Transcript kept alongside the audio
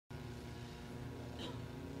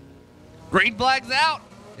Green flag's out.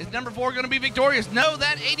 Is number 4 going to be victorious? No,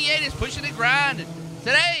 that 88 is pushing and grinding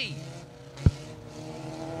today.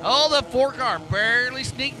 Oh, the 4 car barely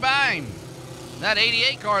sneaked by him. That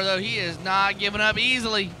 88 car, though, he is not giving up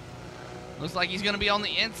easily. Looks like he's going to be on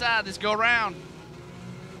the inside this go round.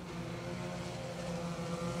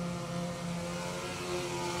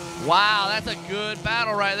 Wow, that's a good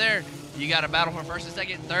battle right there. You got a battle for first and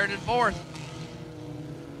second, third and fourth.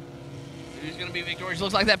 Who's going to be victorious?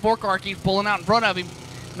 Looks like that 4 car keeps pulling out in front of him,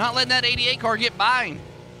 not letting that 88 car get by him.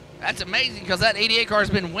 That's amazing because that 88 car has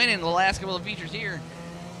been winning the last couple of features here.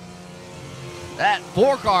 That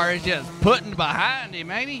 4 car is just putting behind him,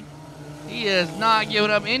 ain't he? He is not giving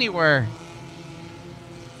up anywhere.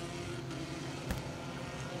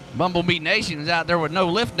 Bumblebee Nation is out there with No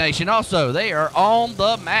Lift Nation also. They are on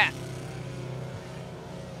the mat.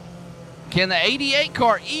 Can the 88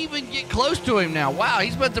 car even get close to him now? Wow,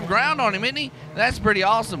 he's put some ground on him, isn't he? That's pretty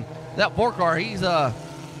awesome. That 4 car, he's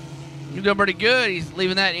doing pretty good. He's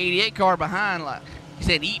leaving that 88 car behind. Like he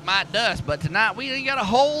said, eat my dust. But tonight, we ain't got a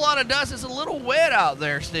whole lot of dust. It's a little wet out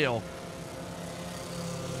there still.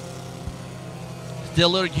 Still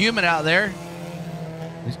a little humid out there.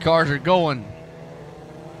 These cars are going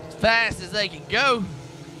as fast as they can go.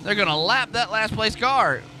 They're going to lap that last place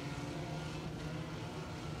car.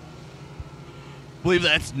 I believe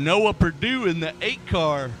that's Noah Purdue in the 8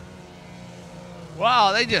 car.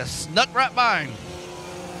 Wow, they just snuck right by him.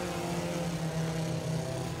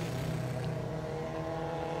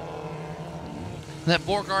 That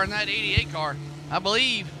 4 car and that 88 car, I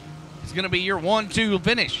believe, is going to be your 1-2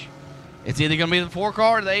 finish. It's either going to be the 4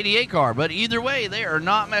 car or the 88 car, but either way, they are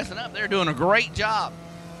not messing up. They're doing a great job.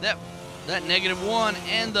 That -1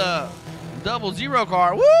 and the 00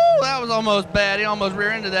 car, woo, that was almost bad. He almost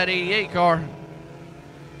rear-ended that 88 car.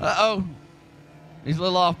 Uh-oh. He's a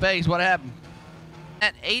little off base. What happened?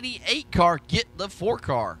 That 88 car get the 4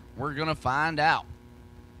 car? We're going to find out.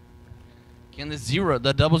 Can the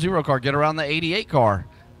 00 car get around the 88 car?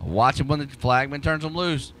 Watch him when the flagman turns him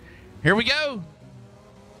loose. Here we go.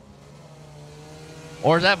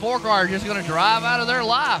 Or is that 4 car just going to drive out of their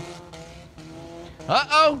life?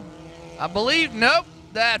 Uh-oh. I believe, nope.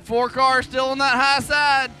 That 4 car is still on that high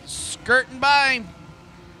side, skirting by him.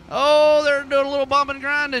 Oh, they're doing a little bumping and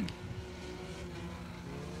grinding.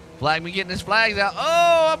 Flagman getting his flags out.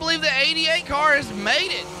 Oh, I believe the 88 car has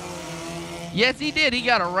made it. Yes, he did. He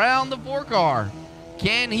got around the 4 car.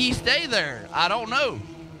 Can he stay there? I don't know.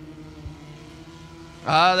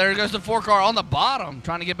 There goes the 4 car on the bottom,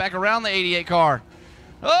 trying to get back around the 88 car.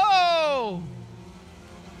 Oh!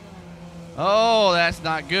 Oh, that's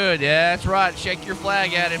not good. Yeah, that's right. Shake your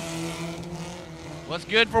flag at him. What's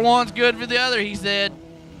good for one's good for the other, he said.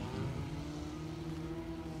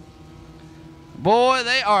 Boy,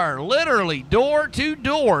 they are literally door to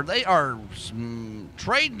door. They are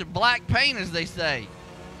trading the black paint, as they say.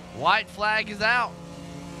 White flag is out.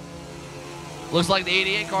 Looks like the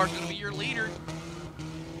 88 car is going to be your leader.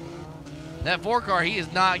 That 4 car, he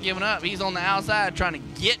is not giving up. He's on the outside trying to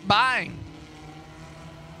get by him.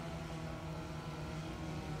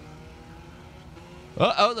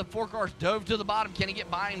 Uh-oh, the 4 cars dove to the bottom. Can he get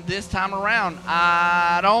by him this time around?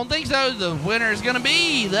 I don't think so. The winner is going to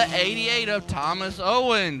be the 88 of Thomas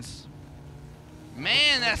Owens.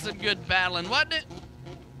 Man, that's some good battling, wasn't it?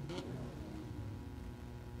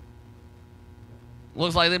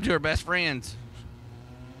 Looks like them two are best friends.